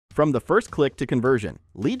From the first click to conversion,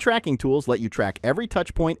 lead tracking tools let you track every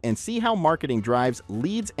touchpoint and see how marketing drives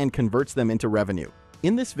leads and converts them into revenue.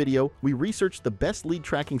 In this video, we researched the best lead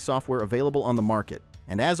tracking software available on the market.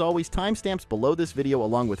 And as always, timestamps below this video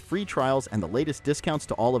along with free trials and the latest discounts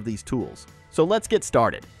to all of these tools. So let's get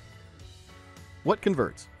started.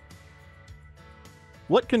 WhatConverts.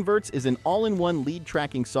 WhatConverts is an all-in-one lead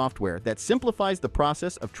tracking software that simplifies the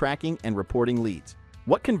process of tracking and reporting leads.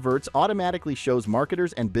 WhatConverts automatically shows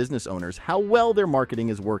marketers and business owners how well their marketing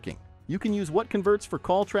is working. You can use WhatConverts for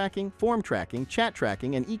call tracking, form tracking, chat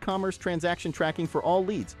tracking, and e-commerce transaction tracking for all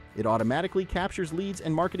leads. It automatically captures leads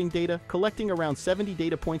and marketing data, collecting around 70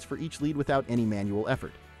 data points for each lead without any manual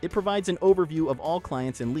effort. It provides an overview of all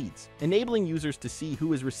clients and leads, enabling users to see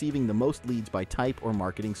who is receiving the most leads by type or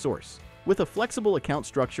marketing source. With a flexible account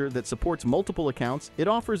structure that supports multiple accounts, it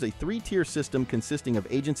offers a three-tier system consisting of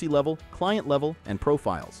agency level, client level, and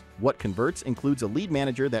profiles. WhatConverts includes a lead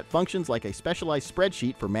manager that functions like a specialized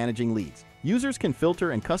spreadsheet for managing leads. Users can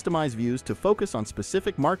filter and customize views to focus on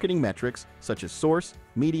specific marketing metrics such as source,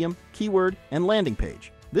 medium, keyword, and landing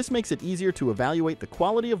page. This makes it easier to evaluate the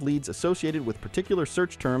quality of leads associated with particular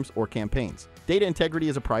search terms or campaigns. Data integrity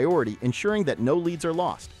is a priority, ensuring that no leads are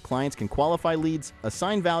lost. Clients can qualify leads,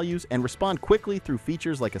 assign values, and respond quickly through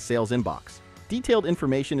features like a sales inbox. Detailed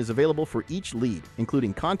information is available for each lead,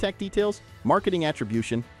 including contact details, marketing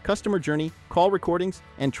attribution, customer journey, call recordings,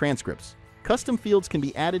 and transcripts. Custom fields can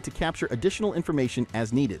be added to capture additional information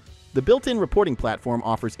as needed. The built-in reporting platform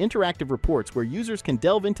offers interactive reports where users can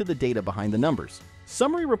delve into the data behind the numbers.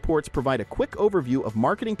 Summary reports provide a quick overview of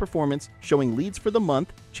marketing performance, showing leads for the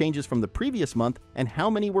month, changes from the previous month, and how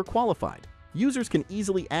many were qualified. Users can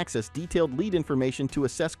easily access detailed lead information to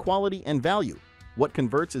assess quality and value.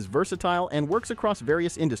 WhatConverts is versatile and works across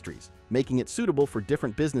various industries, making it suitable for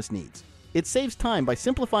different business needs. It saves time by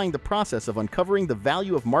simplifying the process of uncovering the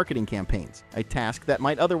value of marketing campaigns, a task that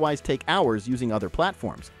might otherwise take hours using other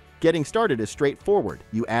platforms. Getting started is straightforward.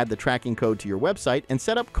 You add the tracking code to your website and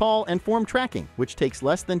set up call and form tracking, which takes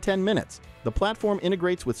less than 10 minutes. The platform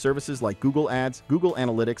integrates with services like Google Ads, Google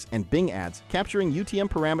Analytics, and Bing Ads, capturing UTM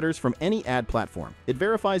parameters from any ad platform. It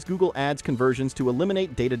verifies Google Ads conversions to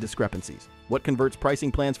eliminate data discrepancies. WhatConverts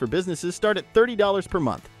pricing plans for businesses start at $30 per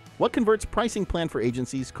month. WhatConverts pricing plan for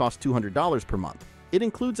agencies costs $200 per month. It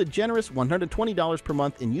includes a generous $120 per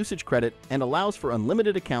month in usage credit and allows for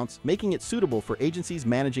unlimited accounts, making it suitable for agencies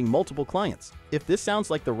managing multiple clients. If this sounds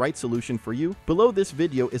like the right solution for you, below this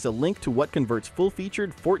video is a link to WhatConverts'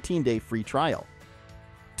 full-featured 14-day free trial.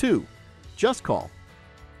 2. JustCall.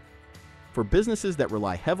 For businesses that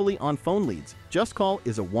rely heavily on phone leads, JustCall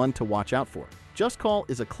is a one to watch out for. JustCall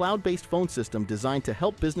is a cloud-based phone system designed to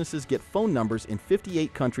help businesses get phone numbers in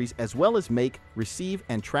 58 countries as well as make, receive,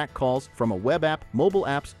 and track calls from a web app, mobile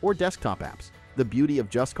apps, or desktop apps. The beauty of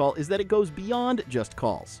JustCall is that it goes beyond just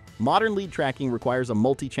calls. Modern lead tracking requires a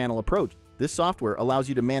multi-channel approach. This software allows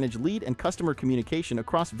you to manage lead and customer communication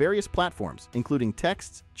across various platforms, including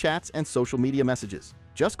texts, chats, and social media messages.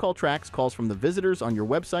 JustCall tracks calls from the visitors on your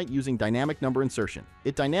website using dynamic number insertion.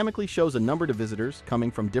 It dynamically shows a number to visitors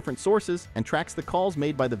coming from different sources and tracks the calls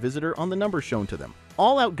made by the visitor on the number shown to them.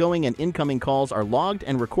 All outgoing and incoming calls are logged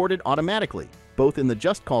and recorded automatically, both in the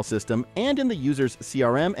JustCall system and in the user's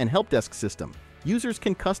CRM and help desk system. Users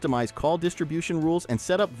can customize call distribution rules and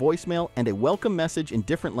set up voicemail and a welcome message in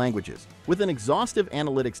different languages. With an exhaustive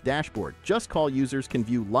analytics dashboard, JustCall users can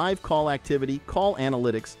view live call activity, call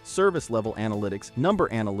analytics, service level analytics, number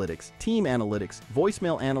analytics, team analytics,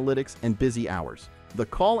 voicemail analytics, and busy hours. The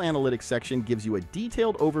call analytics section gives you a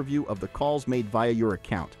detailed overview of the calls made via your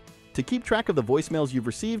account. To keep track of the voicemails you've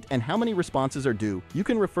received and how many responses are due, you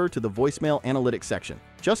can refer to the voicemail analytics section.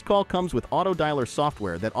 JustCall comes with auto dialer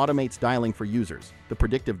software that automates dialing for users. The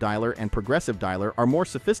predictive dialer and progressive dialer are more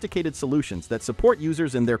sophisticated solutions that support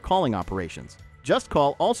users in their calling operations.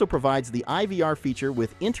 JustCall also provides the IVR feature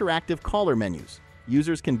with interactive caller menus.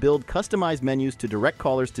 Users can build customized menus to direct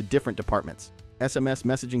callers to different departments. SMS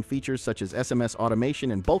messaging features such as SMS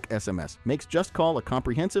automation and bulk SMS makes JustCall a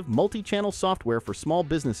comprehensive multi-channel software for small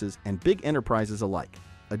businesses and big enterprises alike.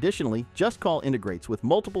 Additionally, JustCall integrates with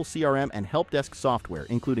multiple CRM and help desk software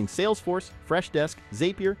including Salesforce, Freshdesk,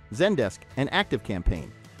 Zapier, Zendesk, and ActiveCampaign.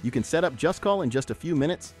 You can set up JustCall in just a few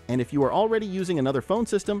minutes, and if you are already using another phone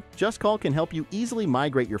system, JustCall can help you easily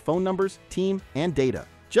migrate your phone numbers, team, and data.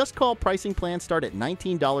 JustCall pricing plans start at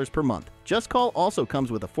 $19 per month. JustCall also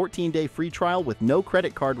comes with a 14-day free trial with no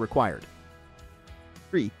credit card required.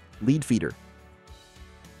 3. Leadfeeder.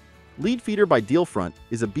 Leadfeeder by Dealfront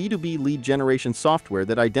is a B2B lead generation software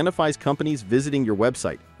that identifies companies visiting your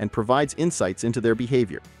website and provides insights into their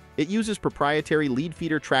behavior. It uses proprietary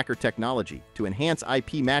Leadfeeder tracker technology to enhance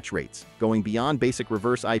IP match rates, going beyond basic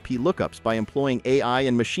reverse IP lookups by employing AI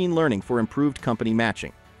and machine learning for improved company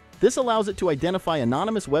matching. This allows it to identify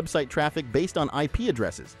anonymous website traffic based on IP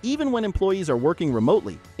addresses, even when employees are working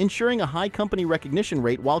remotely, ensuring a high company recognition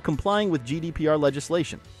rate while complying with GDPR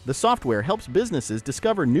legislation. The software helps businesses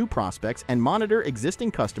discover new prospects and monitor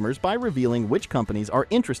existing customers by revealing which companies are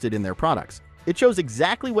interested in their products. It shows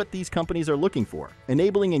exactly what these companies are looking for,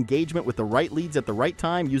 enabling engagement with the right leads at the right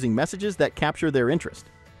time using messages that capture their interest.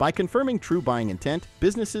 By confirming true buying intent,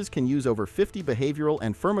 businesses can use over 50 behavioral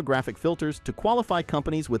and firmographic filters to qualify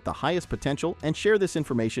companies with the highest potential and share this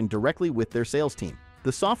information directly with their sales team.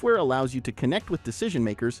 The software allows you to connect with decision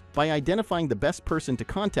makers by identifying the best person to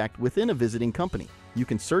contact within a visiting company. You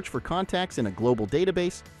can search for contacts in a global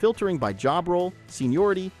database, filtering by job role,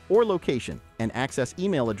 seniority, or location, and access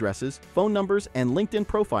email addresses, phone numbers, and LinkedIn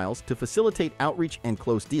profiles to facilitate outreach and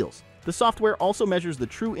close deals. The software also measures the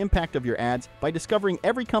true impact of your ads by discovering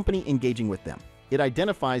every company engaging with them. It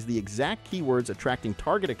identifies the exact keywords attracting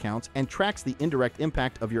target accounts and tracks the indirect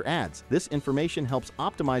impact of your ads. This information helps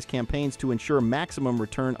optimize campaigns to ensure maximum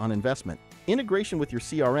return on investment. Integration with your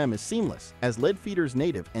CRM is seamless, as Leadfeeder's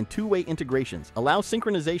native and two-way integrations allow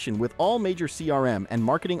synchronization with all major CRM and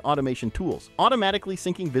marketing automation tools, automatically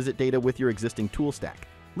syncing visit data with your existing tool stack.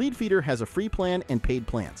 Leadfeeder has a free plan and paid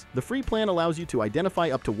plans. The free plan allows you to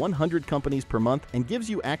identify up to 100 companies per month and gives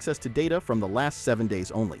you access to data from the last 7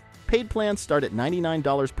 days only. Paid plans start at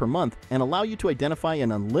 $99 per month and allow you to identify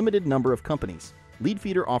an unlimited number of companies.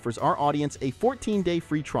 Leadfeeder offers our audience a 14-day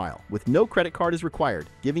free trial with no credit card is required,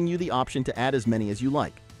 giving you the option to add as many as you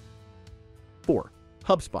like. 4.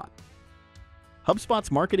 HubSpot. HubSpot's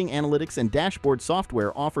marketing analytics and dashboard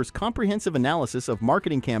software offers comprehensive analysis of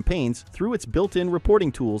marketing campaigns through its built-in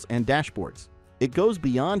reporting tools and dashboards. It goes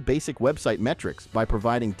beyond basic website metrics by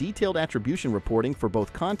providing detailed attribution reporting for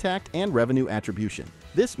both contact and revenue attribution.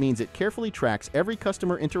 This means it carefully tracks every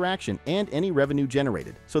customer interaction and any revenue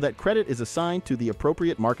generated, so that credit is assigned to the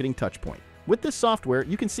appropriate marketing touchpoint. With this software,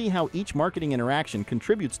 you can see how each marketing interaction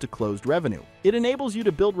contributes to closed revenue. It enables you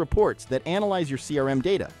to build reports that analyze your CRM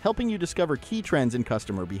data, helping you discover key trends in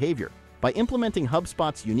customer behavior. By implementing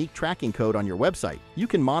HubSpot's unique tracking code on your website, you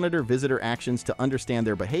can monitor visitor actions to understand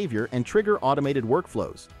their behavior and trigger automated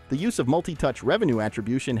workflows. The use of multi-touch revenue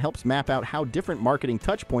attribution helps map out how different marketing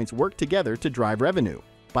touchpoints work together to drive revenue.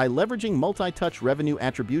 By leveraging multi-touch revenue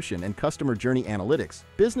attribution and customer journey analytics,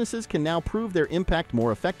 businesses can now prove their impact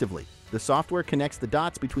more effectively. The software connects the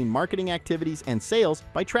dots between marketing activities and sales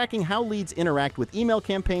by tracking how leads interact with email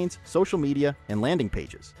campaigns, social media, and landing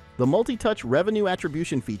pages. The multi-touch revenue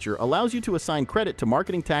attribution feature allows you to assign credit to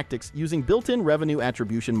marketing tactics using built-in revenue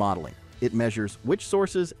attribution modeling. It measures which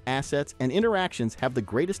sources, assets, and interactions have the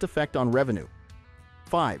greatest effect on revenue.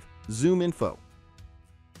 5. ZoomInfo.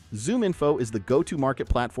 ZoomInfo is the go-to market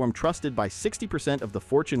platform trusted by 60% of the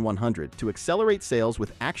Fortune 100 to accelerate sales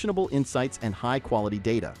with actionable insights and high-quality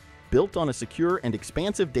data. Built on a secure and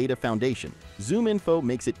expansive data foundation, ZoomInfo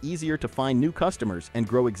makes it easier to find new customers and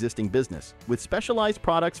grow existing business, with specialized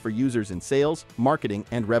products for users in sales, marketing,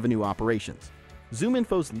 and revenue operations.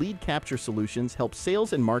 ZoomInfo's lead capture solutions help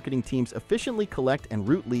sales and marketing teams efficiently collect and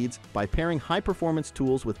route leads by pairing high-performance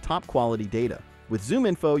tools with top-quality data. With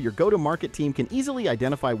ZoomInfo, your go-to-market team can easily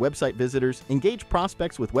identify website visitors, engage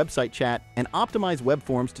prospects with website chat, and optimize web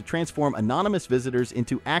forms to transform anonymous visitors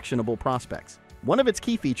into actionable prospects. One of its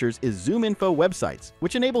key features is ZoomInfo Websites,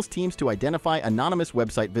 which enables teams to identify anonymous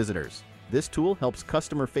website visitors. This tool helps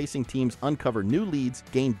customer-facing teams uncover new leads,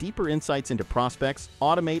 gain deeper insights into prospects,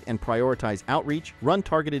 automate and prioritize outreach, run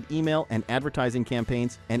targeted email and advertising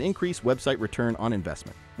campaigns, and increase website return on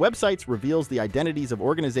investment. Websites reveals the identities of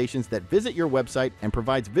organizations that visit your website and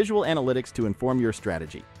provides visual analytics to inform your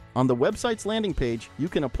strategy. On the website's landing page, you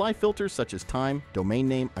can apply filters such as time, domain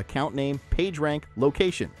name, account name, page rank,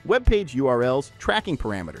 location, web page URLs, tracking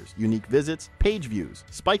parameters, unique visits, page views,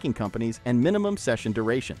 spiking companies, and minimum session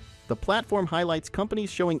duration. The platform highlights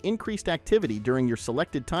companies showing increased activity during your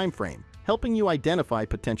selected time frame, helping you identify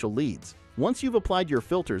potential leads. Once you've applied your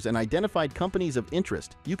filters and identified companies of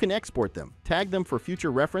interest, you can export them, tag them for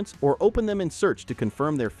future reference, or open them in search to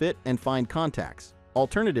confirm their fit and find contacts.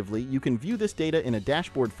 Alternatively, you can view this data in a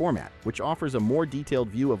dashboard format, which offers a more detailed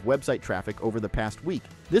view of website traffic over the past week.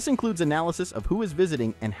 This includes analysis of who is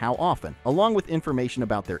visiting and how often, along with information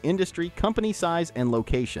about their industry, company size, and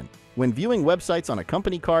location. When viewing websites on a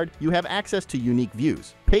company card, you have access to unique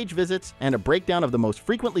views, page visits, and a breakdown of the most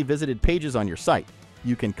frequently visited pages on your site.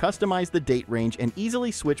 You can customize the date range and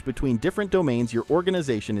easily switch between different domains your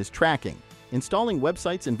organization is tracking. Installing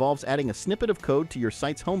websites involves adding a snippet of code to your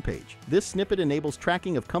site's homepage. This snippet enables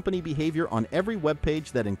tracking of company behavior on every web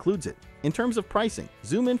page that includes it. In terms of pricing,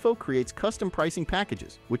 ZoomInfo creates custom pricing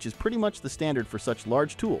packages, which is pretty much the standard for such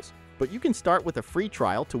large tools. But you can start with a free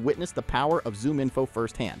trial to witness the power of ZoomInfo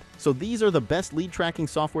firsthand. So these are the best lead tracking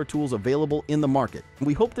software tools available in the market.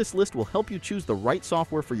 We hope this list will help you choose the right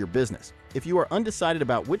software for your business. If you are undecided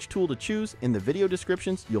about which tool to choose, in the video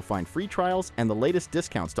descriptions, you'll find free trials and the latest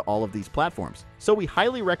discounts to all of these platforms. So we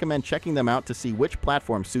highly recommend checking them out to see which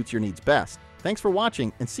platform suits your needs best. Thanks for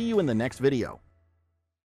watching and see you in the next video.